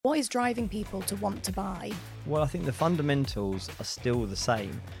What is driving people to want to buy? Well, I think the fundamentals are still the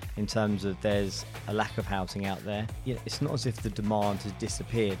same in terms of there's a lack of housing out there. It's not as if the demand has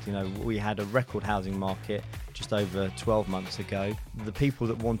disappeared. We had a record housing market just over 12 months ago. The people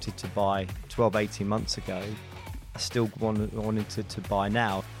that wanted to buy 12, 18 months ago are still wanting to buy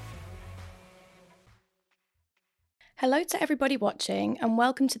now. Hello to everybody watching and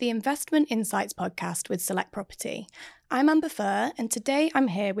welcome to the Investment Insights podcast with Select Property. I'm Amber Furr and today I'm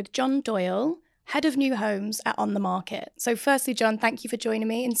here with John Doyle, Head of New Homes at OnTheMarket. So firstly, John, thank you for joining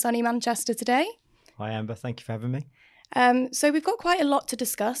me in sunny Manchester today. Hi Amber, thank you for having me. So we've got quite a lot to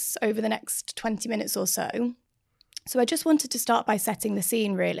discuss over the next 20 minutes or so. So I just wanted to start by setting the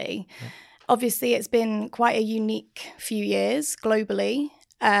scene really. Yeah. Obviously, it's been quite a unique few years globally.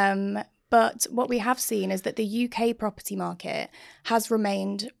 But what we have seen is that the UK property market has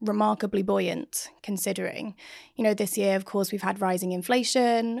remained remarkably buoyant, considering, this year, of course, we've had rising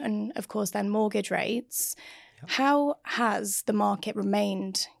inflation and, of course, then mortgage rates. Yep. How has the market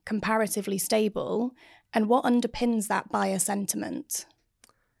remained comparatively stable and what underpins that buyer sentiment?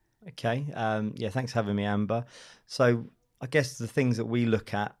 Okay. Thanks for having me, Amber. So I guess the things that we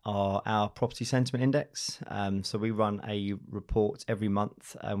look at are our property sentiment index. So we run a report every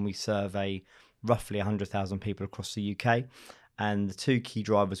month and we survey roughly 100,000 people across the UK. And the two key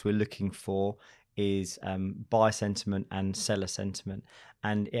drivers we're looking for is buyer sentiment and seller sentiment.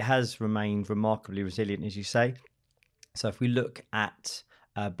 And it has remained remarkably resilient, as you say. So if we look at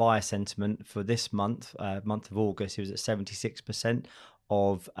buyer sentiment for this month of August, it was at 76%.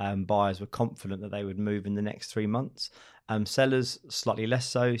 Of buyers were confident that they would move in the next 3 months. Sellers slightly less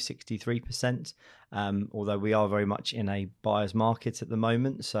so, 63%, although we are very much in a buyer's market at the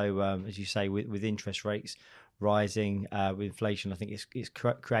moment. So as you say, with interest rates rising, with inflation, I think it's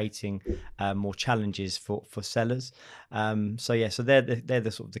creating more challenges for sellers. So they're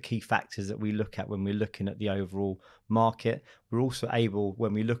the sort of the key factors that we look at when we're looking at the overall market. We're also able,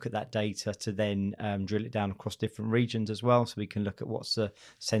 when we look at that data, to then drill it down across different regions as well. So we can look at what's the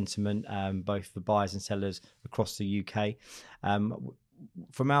sentiment both for buyers and sellers across the UK.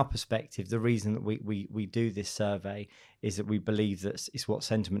 From our perspective, the reason that we do this survey is that we believe that it's what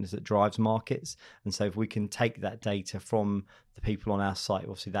sentiment is that drives markets. And so if we can take that data from the people on our site,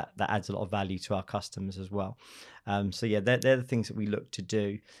 obviously that adds a lot of value to our customers as well. They're the things that we look to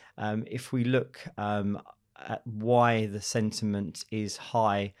do. If we look at why the sentiment is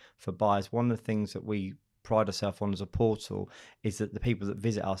high for buyers, one of the things that we pride ourselves on as a portal is that the people that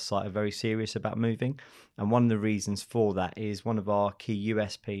visit our site are very serious about moving. And one of the reasons for that is one of our key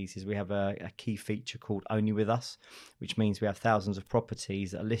USPs is we have a key feature called Only With Us, which means we have thousands of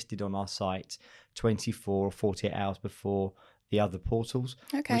properties that are listed on our site 24 or 48 hours before the other portals.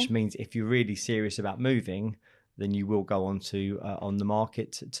 Okay. Which means if you're really serious about moving, then you will go on the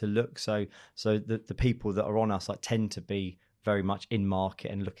market to look. So the people that are on our site tend to be very much in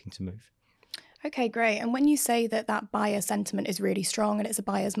market and looking to move. Okay, great. And when you say that buyer sentiment is really strong and it's a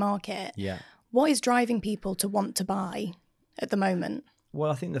buyer's market, what is driving people to want to buy at the moment?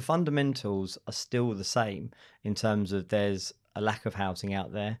 Well, I think the fundamentals are still the same in terms of there's a lack of housing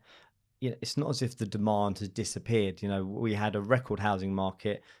out there. It's not as if the demand has disappeared. We had a record housing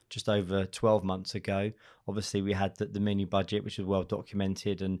market just over 12 months ago. Obviously, we had the mini budget, which was well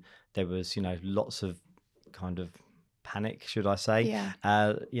documented, and there was, lots of kind of panic, should I say? Yeah.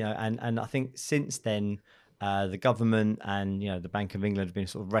 And I think since then, the government and the Bank of England have been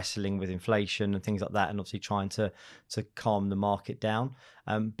sort of wrestling with inflation and things like that, and obviously trying to calm the market down.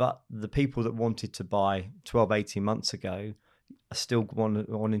 But the people that wanted to buy 12, 18 months ago are still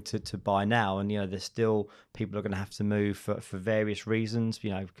wanting to buy now, and there's still people are going to have to move for various reasons,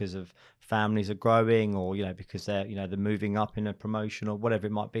 because of families are growing, or because they're moving up in a promotion or whatever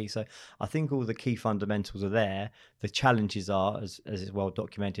it might be. So I think all the key fundamentals are there. The challenges are, as is well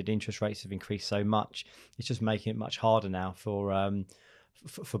documented, interest rates have increased so much. It's just making it much harder now for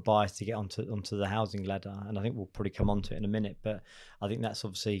buyers to get onto the housing ladder, and I think we'll probably come onto it in a minute. But I think that's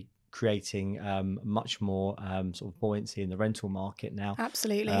obviously creating much more sort of buoyancy in the rental market now.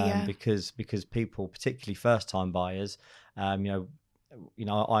 Absolutely, because people, particularly first-time buyers, as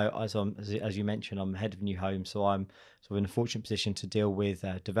you mentioned, I'm head of new homes, so I'm sort of in a fortunate position to deal with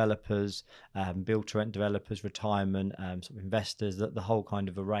developers, build-to-rent developers, retirement, sort of investors, the whole kind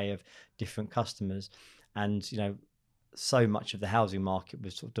of array of different customers, and so much of the housing market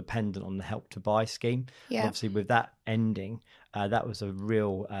was sort of dependent on the Help to Buy scheme. Yeah. Obviously, with that ending, that was a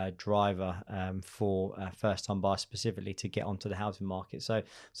real driver for first-time buyers specifically to get onto the housing market. So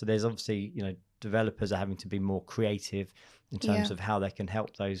there's obviously, developers are having to be more creative in terms of how they can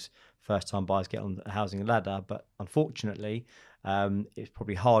help those first-time buyers get on the housing ladder. But unfortunately, it's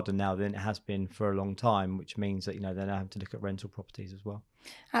probably harder now than it has been for a long time, which means that, they're now having to look at rental properties as well.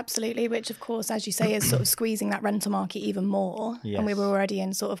 Absolutely, which of course, as you say, is sort of squeezing that rental market even more. Yes. And we were already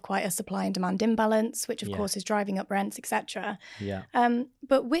in sort of quite a supply and demand imbalance, which of Yeah. course is driving up rents, etc. Yeah.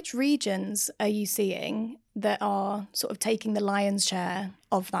 But which regions are you seeing that are sort of taking the lion's share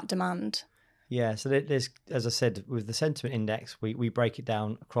of that demand? Yeah, so there's, as I said, with the sentiment index, we break it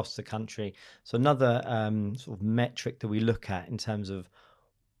down across the country. So another sort of metric that we look at in terms of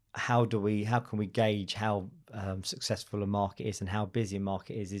how can we gauge how successful a market is and how busy a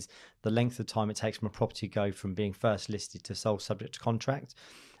market is the length of time it takes from a property to go from being first listed to sold subject to contract.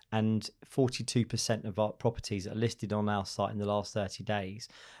 And 42% of our properties that are listed on our site in the last 30 days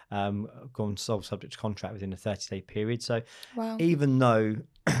gone sold subject to contract within a 30-day period. So Wow. even though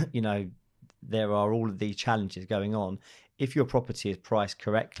there are all of these challenges going on, if your property is priced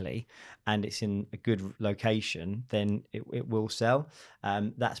correctly and it's in a good location, then it will sell.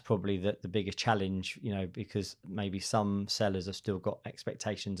 That's probably the biggest challenge, because maybe some sellers have still got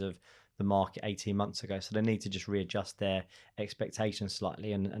expectations of the market 18 months ago. So they need to just readjust their expectations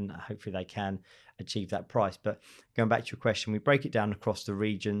slightly and hopefully they can achieve that price. But going back to your question, we break it down across the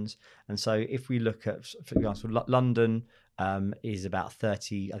regions. And so if we look at, for example, London is about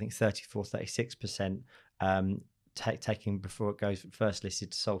 36% taking before it goes first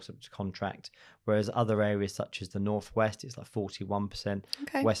listed to sold subject to contract, whereas other areas such as the Northwest, it's like 41%,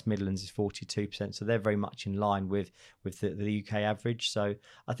 Okay. West Midlands is 42%, so they're very much in line with the UK average. So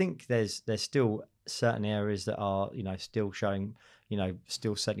I think there's still certain areas that are still showing,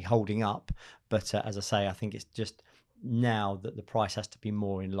 still certainly holding up, but as I say, I think it's just now that the price has to be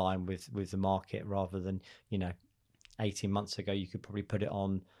more in line with the market rather than 18 months ago you could probably put it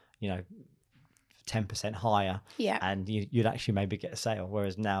on 10% higher, Yeah. and you'd actually maybe get a sale,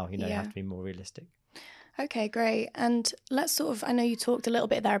 whereas now you have to be more realistic. Okay, great. And let's I know you talked a little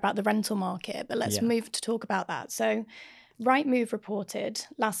bit there about the rental market, but let's move to talk about that. So Rightmove reported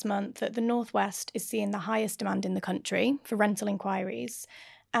last month that the Northwest is seeing the highest demand in the country for rental inquiries,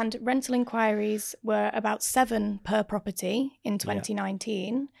 and rental inquiries were about 7 per property in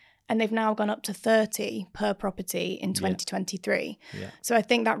 2019. And they've now gone up to 30 per property in 2023. Yeah. So I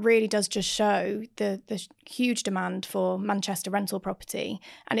think that really does just show the huge demand for Manchester rental property.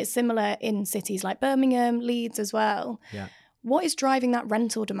 And it's similar in cities like Birmingham, Leeds as well. Yeah. What is driving that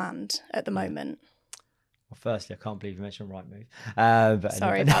rental demand at the moment? Well, firstly, I can't believe you mentioned Rightmove.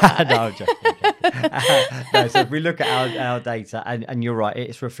 Sorry about that. No, I'm joking. No, so if we look at our data, and you're right,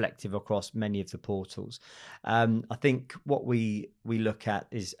 it's reflective across many of the portals. I think what we look at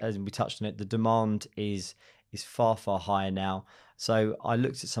is, as we touched on it, the demand is far, far higher now. So I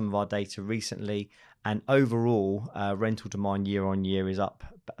looked at some of our data recently, and overall rental demand year on year is up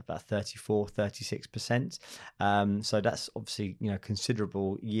about 36%. So that's obviously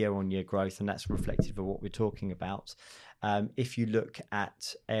considerable year on year growth, and that's reflective of what we're talking about. If you look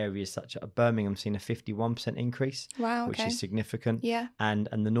at areas such as Birmingham, seen a 51% increase, wow, which okay. is significant. Yeah. And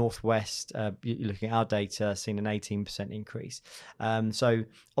the Northwest, you're looking at our data, seen an 18% increase. So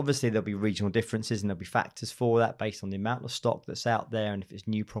obviously there'll be regional differences and there'll be factors for that based on the amount of stock that's out there and if it's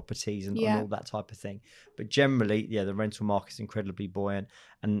new properties and all that type of thing. But generally, the rental market is incredibly buoyant.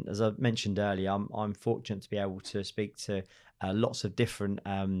 And as I mentioned earlier, I'm fortunate to be able to speak to lots of different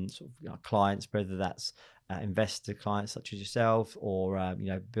clients, whether that's investor clients such as yourself or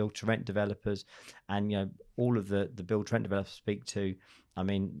build to rent developers, and all of the build to rent developers speak to, I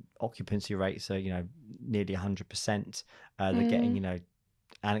mean, occupancy rates are nearly 100%. They're getting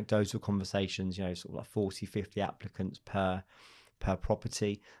anecdotal conversations, sort of like 40-50 applicants per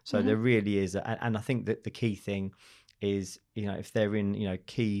property. So there really is and I think that the key thing is if they're in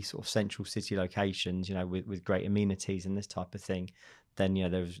key sort of central city locations with great amenities and this type of thing, then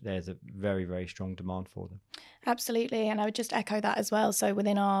there's a very, very strong demand for them. Absolutely. And I would just echo that as well. So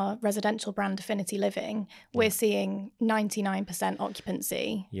within our residential brand Affinity Living, we're seeing 99%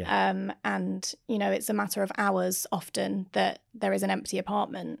 occupancy. And it's a matter of hours often that there is an empty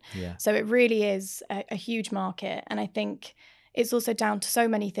apartment. So it really is a huge market. And I think it's also down to so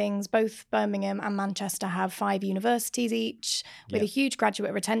many things. Both Birmingham and Manchester have 5 universities each with a huge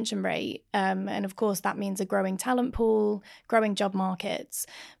graduate retention rate. And of course, that means a growing talent pool, growing job markets.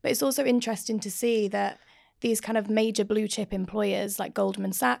 But it's also interesting to see that these kind of major blue chip employers like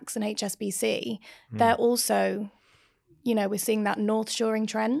Goldman Sachs and HSBC, they're also, we're seeing that north shoring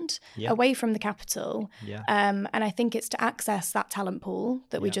trend away from the capital. And I think it's to access that talent pool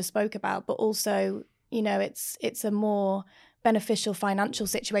that we just spoke about, but also, it's a more beneficial financial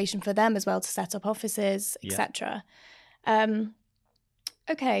situation for them as well to set up offices, etc.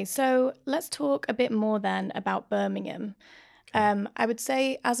 Okay, so let's talk a bit more then about Birmingham. I would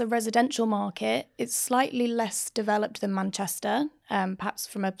say as a residential market, it's slightly less developed than Manchester, perhaps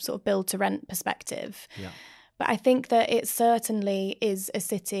from a sort of build to rent perspective. Yeah. But I think that it certainly is a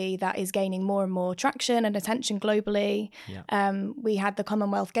city that is gaining more and more traction and attention globally. Yeah. We had the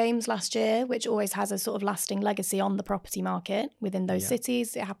Commonwealth Games last year, which always has a sort of lasting legacy on the property market within those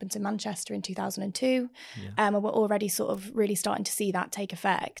cities. It happened in Manchester in 2002. And we're already sort of really starting to see that take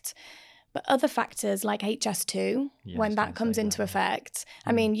effect. But other factors like HS2, when that comes into effect,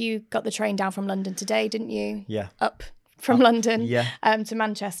 I mean, you got the train down from London today, didn't you? Yeah. Up from London Yeah. To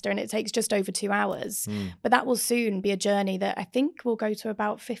Manchester, and it takes just over 2 hours. But that will soon be a journey that I think will go to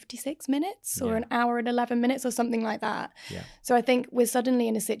about 56 minutes or an hour and 11 minutes or something like that. Yeah. So I think we're suddenly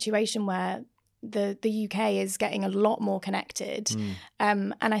in a situation where the UK is getting a lot more connected.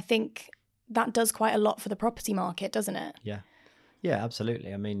 And I think that does quite a lot for the property market, doesn't it? Yeah. Yeah,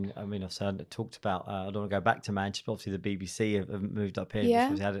 absolutely. I mean, I've talked about. I don't want to go back to Manchester. But obviously, the BBC have moved up here.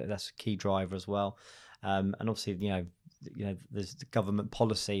 Yeah. That's a key driver as well. And obviously, there's the government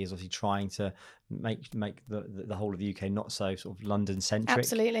policy is obviously trying to make the whole of the UK not so sort of London centric.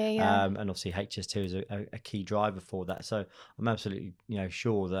 Absolutely. Yeah. And obviously, HS2 is a key driver for that. So I'm absolutely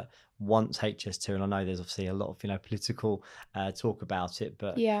sure that once HS2, and I know there's obviously a lot of political talk about it,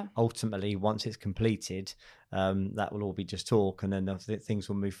 but ultimately once it's completed, that will all be just talk, and then things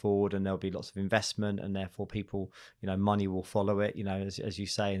will move forward, and there'll be lots of investment, and therefore people, money will follow it. As you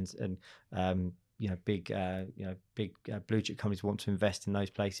say, and big blue chip companies want to invest in those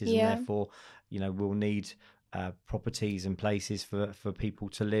places, and therefore, we'll need properties and places for people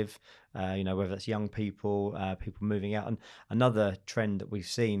to live, whether that's young people, people moving out. And another trend that we've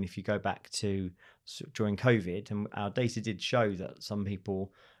seen, if you go back to during COVID, and our data did show that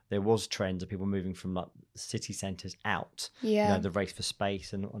there was trends of people moving from like city centres out, the race for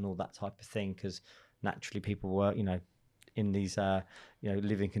space and all that type of thing, because naturally people were, in these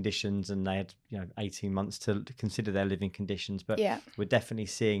living conditions, and they had 18 months to consider their living conditions. But we're definitely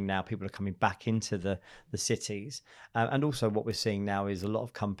seeing now people are coming back into the cities, and also what we're seeing now is a lot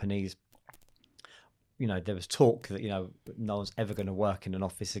of companies. There was talk that no one's ever going to work in an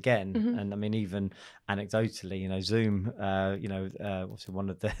office again, and I mean, even anecdotally, Zoom, obviously one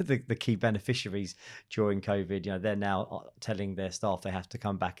of the key beneficiaries during COVID, they're now telling their staff they have to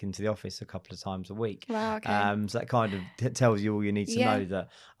come back into the office a couple of times a week. Wow, okay. So that kind of tells you all you need to know. That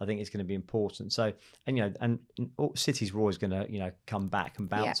I think it's going to be important. So, and cities were always going to come back and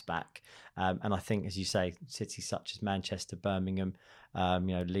bounce back, and I think, as you say, cities such as Manchester, Birmingham,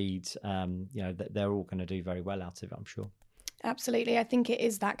 Leeds, they're all going to do very well out of it, I'm sure. Absolutely. I think it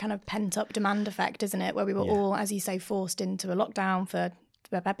is that kind of pent up demand effect, isn't it? Where we were all, as you say, forced into a lockdown for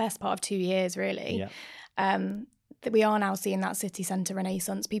the best part of 2 years, really. That we are now seeing that city centre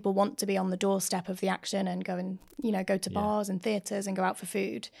renaissance. People want to be on the doorstep of the action and go to bars and theatres and go out for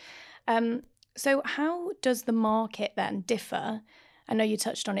food. So how does the market then differ? I know you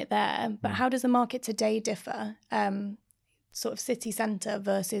touched on it there, but how does the market today differ? Sort of city centre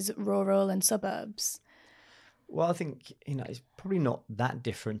versus rural and suburbs? Well, I think, it's probably not that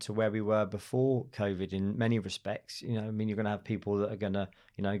different to where we were before COVID in many respects. You're going to have people that are going to,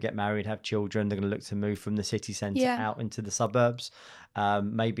 get married, have children. They're going to look to move from the city centre out into the suburbs.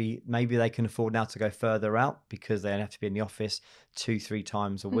 Maybe they can afford now to go further out because they don't have to be in the office 2-3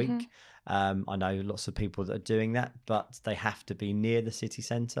 times a week. I know lots of people that are doing that, but they have to be near the city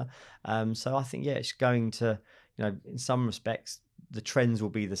centre. So I think, it's going to, in some respects, the trends will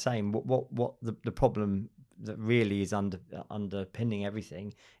be the same. What the problem that really is underpinning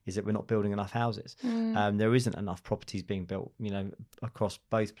everything is that we're not building enough houses. There isn't enough properties being built, across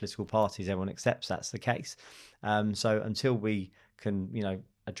both political parties. Everyone accepts that's the case. So until we can,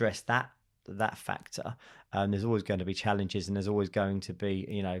 address that factor, there's always going to be challenges, and there's always going to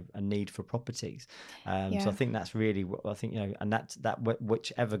be a need for properties. So I think that's really what I think, and that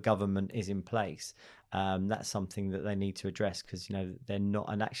whichever government is in place, that's something that they need to address, because they're not.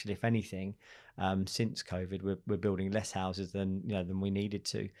 And actually, if anything, since COVID, we're building less houses than we needed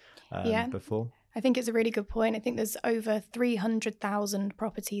to before. I think it's a really good point. I think there's over 300,000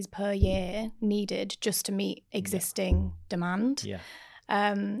 properties per year needed just to meet existing demand.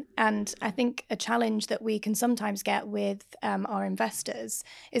 And I think a challenge that we can sometimes get with our investors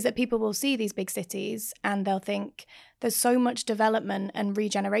is that people will see these big cities and they'll think there's so much development and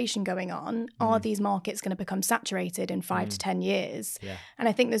regeneration going on. Are these markets going to become saturated in 5 to 10 years? And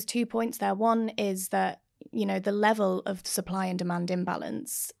I think there's 2 points there. One is that, the level of supply and demand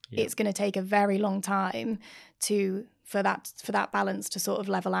imbalance, it's going to take a very long time for that balance to sort of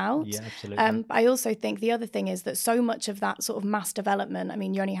level out. Absolutely. But I also think the other thing is that so much of that sort of mass development, I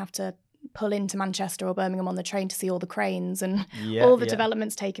mean, you only have to pull into Manchester or Birmingham on the train to see all the cranes and Yeah, all the yeah.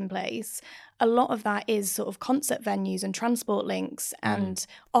 developments taking place, a lot of that is sort of concert venues and transport links and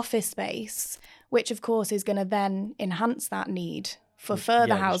office space, which of course is going to then enhance that need for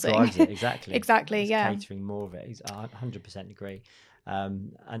further housing. Drives it, exactly. Exactly, it's yeah. catering more of it. I 100% agree.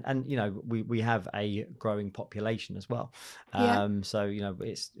 And you know, we have a growing population as well. Yeah. So you know,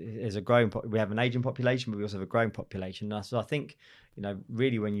 there's a growing. We have an aging population, but we also have a growing population. So I think, you know,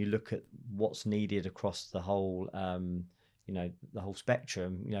 really when you look at what's needed across the whole, you know, the whole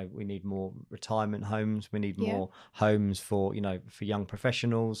spectrum, you know, we need more retirement homes. We need Yeah. more homes for, you know, for young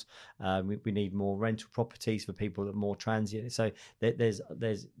professionals. We need more rental properties for people that are more transient. So there's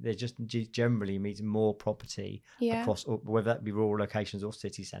just generally needs more property Yeah. across, whether that be rural locations or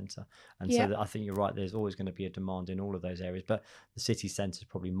city centre. And Yeah. so I think you're right. There's always going to be a demand in all of those areas, but the city centre is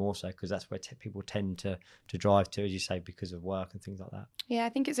probably more so because that's where people tend to drive to, as you say, because of work and things like that. Yeah, I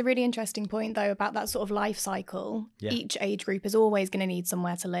think it's a really interesting point, though, about that sort of life cycle. Yeah. Each age group is always going to need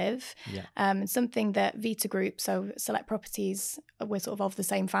somewhere to live. Yeah. Something that Vita Group, so Select Properties, we're sort of the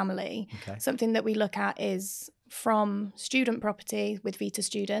same family. Okay. Something that we look at is from student property with Vita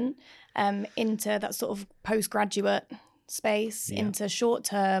Student into that sort of postgraduate space, into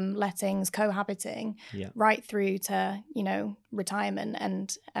short-term lettings, cohabiting, right through to, you know, retirement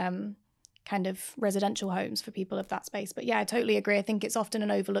and kind of residential homes for people of that space. But yeah, I totally agree. I think it's often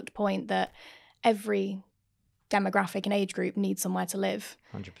an overlooked point that every demographic and age group needs somewhere to live.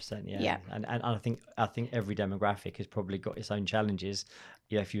 100%, yeah. And I think every demographic has probably got its own challenges.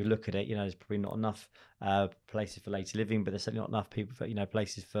 Yeah, if you look at it, you know, there's probably not enough places for later living, but there's certainly not enough people for, you know,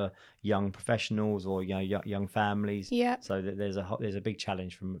 places for young professionals or, you know, young families. Yeah. So there's a big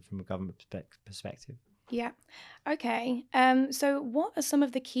challenge from a government perspective. Yeah. Okay. So what are some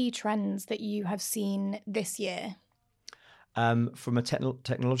of the key trends that you have seen this year? From a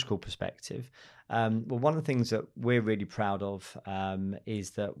technological perspective, well, one of the things that we're really proud of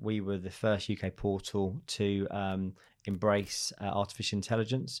is that we were the first UK portal to embrace artificial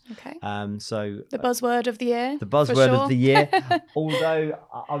intelligence. Okay. So the buzzword of the year. The buzzword of the year. Although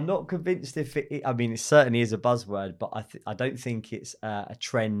I'm not convinced if it. I mean, it certainly is a buzzword, but I don't think it's a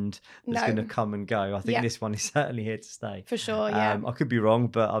trend that's going to come and go. I think this one is certainly here to stay. For sure. Yeah. I could be wrong,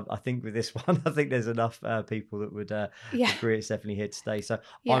 but I think with this one, I think there's enough people that would agree it's definitely here to stay. So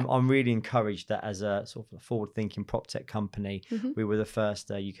I'm really encouraged that as a sort of forward-thinking prop tech company, we were the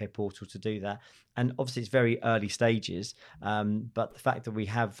first UK portal to do that. And obviously, it's very early stages, but the fact that we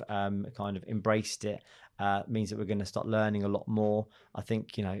have kind of embraced it means that we're going to start learning a lot more. I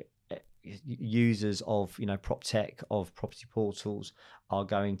think, you know, users of, you know, prop tech, of property portals are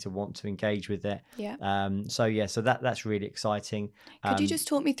going to want to engage with it. So that's really exciting. Could you just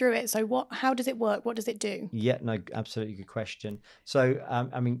talk me through it? So how does it work? What does it do? Yeah, no, absolutely good question. So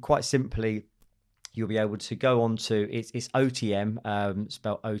I mean, quite simply, you'll be able to go on to it's OTM,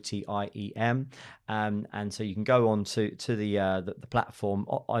 spelled OTIEM, and so you can go on to the platform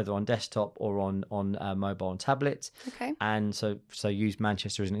either on desktop or on mobile and tablet. Okay. And so use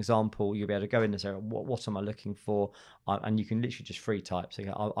Manchester as an example. You'll be able to go in and say, what am I looking for? And you can literally just free type.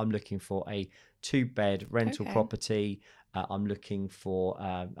 So I'm looking for a 2-bed rental property. I'm looking for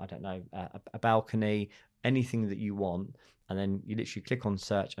I don't know, a balcony, anything that you want. And then you literally click on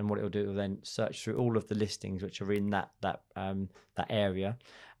search, and what it will do, it will then search through all of the listings which are in that area,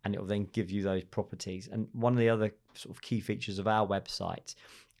 and it will then give you those properties. And one of the other sort of key features of our website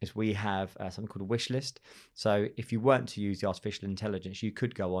is we have something called a wish list. So if you weren't to use the artificial intelligence, you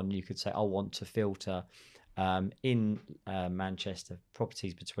could go on, you could say, I want to filter in Manchester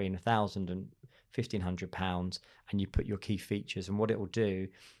properties between £1,000 and £1,500, and you put your key features. And what it will do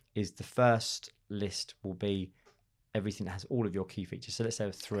is the first list will be everything that has all of your key features. So let's say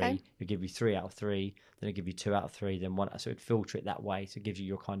 3, it'll give you 3 out of 3, then it'll give you 2 out of 3, then 1. So it'd filter it that way. So it gives you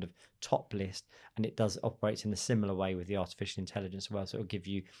your kind of top list, and it does operates in a similar way with the artificial intelligence as well. So it'll give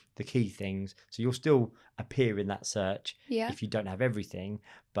you the key things. So you'll still appear in that search if you don't have everything,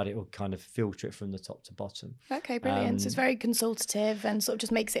 but it will kind of filter it from the top to bottom. Okay, brilliant. So it's very consultative and sort of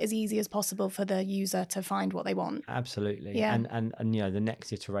just makes it as easy as possible for the user to find what they want. Absolutely. Yeah. And you know, the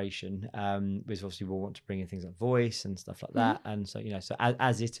next iteration is obviously we'll want to bring in things like voice and stuff like that. And so, you know, so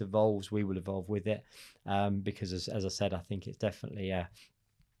as it evolves, we will evolve with it, because as I said, I think it's definitely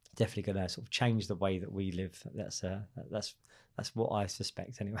definitely going to sort of change the way that we live. That's what I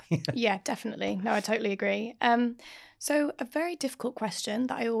suspect anyway. Yeah, definitely. No, I totally agree. So a very difficult question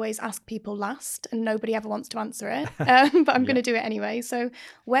that I always ask people last, and nobody ever wants to answer it, but I'm going to do it anyway. So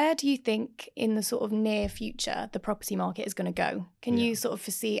where do you think in the sort of near future the property market is going to go? Can you sort of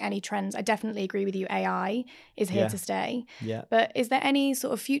foresee any trends? I definitely agree with you. AI is here to stay. Yeah. But is there any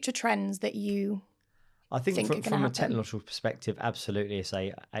sort of future trends that you I think from a technological perspective, absolutely, it's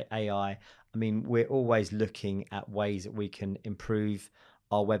AI. I mean, we're always looking at ways that we can improve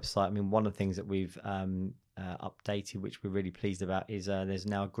our website. I mean, one of the things that we've updated, which we're really pleased about, is there's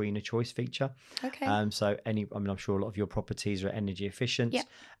now a greener choice feature. Okay. So I'm sure a lot of your properties are energy efficient,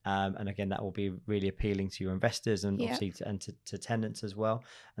 and again, that will be really appealing to your investors and obviously to tenants as well.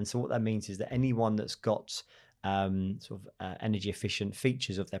 And so what that means is that anyone that's got energy efficient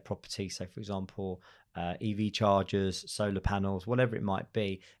features of their property, so for example EV chargers, solar panels, whatever it might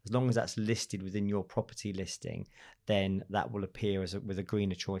be, as long as that's listed within your property listing, then that will appear with a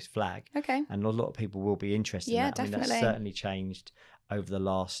greener choice flag. Okay. And a lot of people will be interested in that. Definitely. I mean, that's certainly changed over the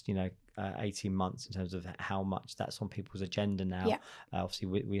last 18 months in terms of how much that's on people's agenda now. Obviously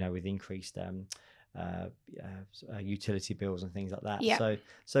with increased utility bills and things like that.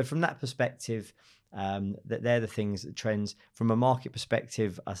 So from that perspective, that they're the things, that trends. From a market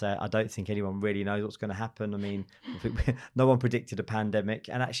perspective, I don't think anyone really knows what's going to happen. I mean, no one predicted a pandemic,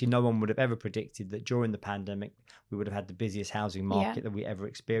 and actually no one would have ever predicted that during the pandemic we would have had the busiest housing market that we ever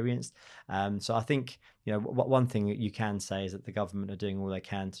experienced. So I think one thing that you can say is that the government are doing all they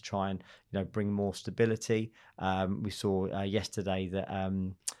can to try and bring more stability. We saw yesterday that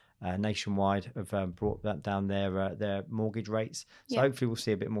Nationwide have brought that down their mortgage rates. So hopefully we'll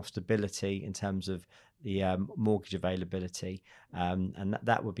see a bit more stability in terms of the mortgage availability, and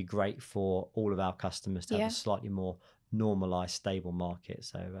that would be great for all of our customers to have a slightly more normalised, stable market.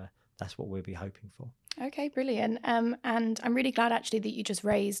 So that's what we'll be hoping for. Okay, brilliant. And I'm really glad actually that you just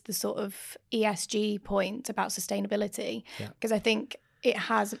raised the sort of ESG point about sustainability, because I think it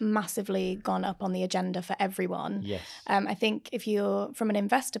has massively gone up on the agenda for everyone. Yes. I think if you're from an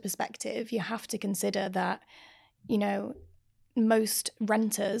investor perspective, you have to consider that, most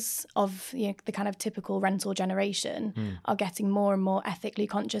renters of the kind of typical rental generation are getting more and more ethically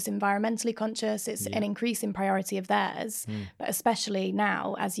conscious, environmentally conscious. It's an increasing priority of theirs, but especially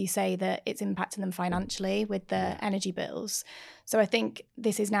now, as you say, that it's impacting them financially with the energy bills. So I think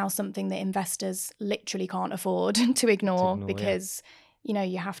this is now something that investors literally can't afford to ignore because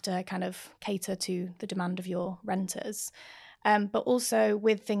you have to kind of cater to the demand of your renters. But also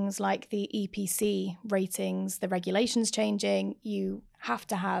with things like the EPC ratings, the regulations changing, you have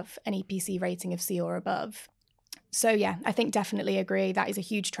to have an EPC rating of C or above. So I think definitely agree. That is a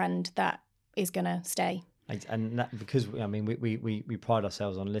huge trend that is going to stay. And that, because we pride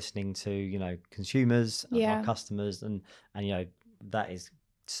ourselves on listening to consumers, our customers, and that is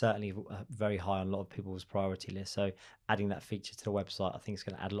certainly very high on a lot of people's priority list. So adding that feature to the website, I think it's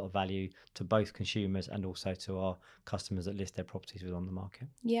going to add a lot of value to both consumers and also to our customers that list their properties with OnTheMarket.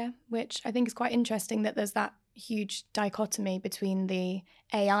 Yeah, which I think is quite interesting that there's that huge dichotomy between the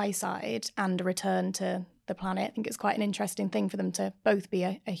AI side and a return to the planet. I think it's quite an interesting thing for them to both be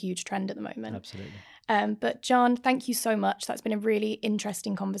a huge trend at the moment. Absolutely. But John, thank you so much. That's been a really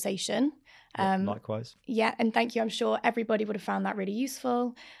interesting conversation. Likewise. And thank you. I'm sure everybody would have found that really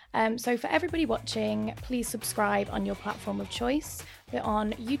useful. So for everybody watching, please subscribe on your platform of choice. We're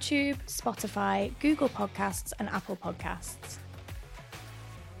on YouTube, Spotify, Google Podcasts and Apple Podcasts.